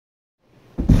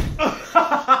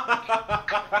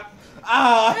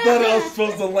thought I was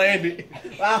supposed to land it.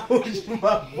 I pushed my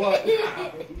butt.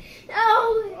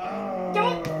 No.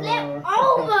 Don't flip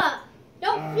over.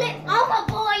 Don't flip over,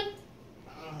 boy.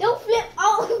 Don't flip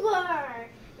over.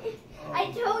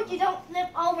 I told you don't flip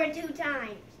over 2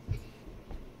 times.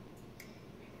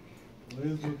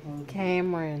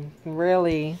 Cameron,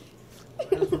 really?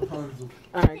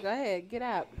 Alright, go ahead. Get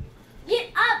up. Get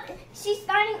up. She's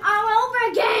starting all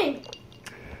over again.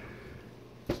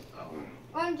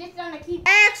 I'm just gonna keep.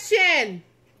 Action!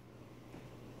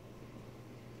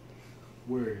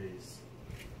 Where is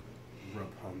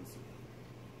Rapunzel?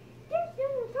 There's no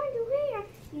Rapunzel here.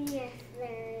 Yes,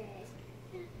 there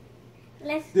is.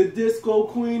 Let's. The disco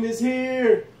queen is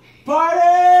here.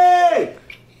 Party!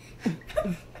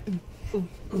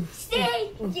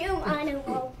 Say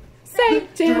Geronimo. Say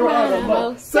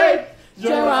Geronimo. Say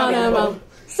Geronimo.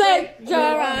 Say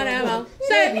Geronimo.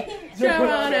 Say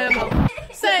Geronimo.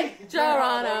 Say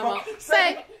Geronimo.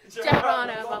 Say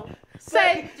Geronimo.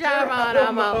 Say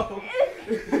Geronimo.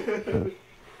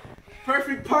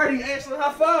 Perfect party, Ashley.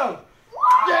 High five.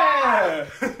 Yeah.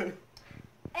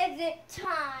 Is it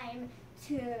time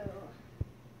to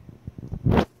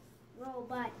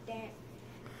robot dance?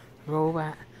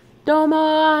 Robot. Domo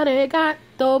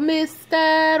arigato,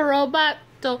 Mr.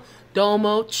 Roboto.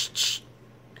 Domo ch-ch.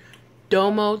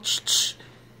 Domo ch-ch.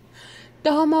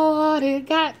 Domo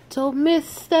arigato,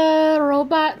 Mr.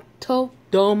 Roboto.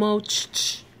 Domo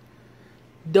ch-ch.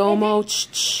 Domo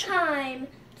ch-ch. Time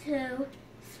to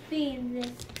speed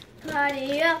this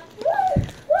party up.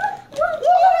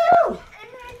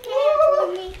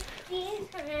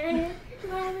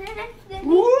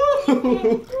 Woo!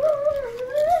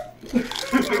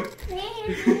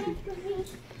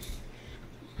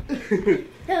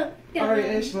 Alright,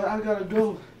 Ashley, I gotta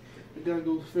go. I gotta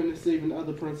go finish saving the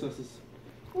other princesses.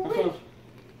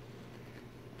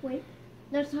 Wait,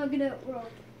 let's hug it out, bro.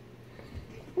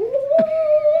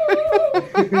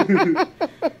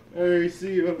 Alright,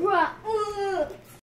 see you.